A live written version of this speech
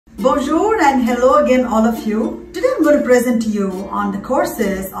Bonjour and hello again all of you. Today I'm going to present to you on the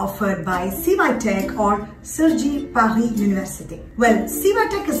courses offered by CyTech or Cergy Paris University. Well,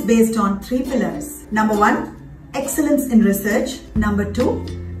 CyTech is based on 3 pillars. Number 1, excellence in research. Number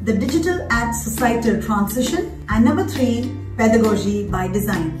 2, the digital and societal transition. And number 3, pedagogy by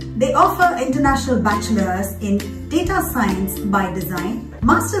design. They offer international bachelors in data science by design,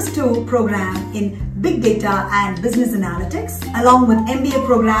 Masters 2 program in big data and business analytics, along with MBA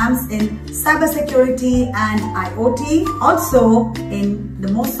programs in cybersecurity and IoT, also in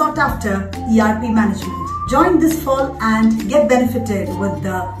the most sought after ERP management. Join this fall and get benefited with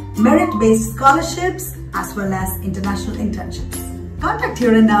the merit-based scholarships as well as international internships. Contact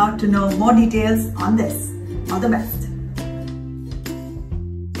here and now to know more details on this. All the best.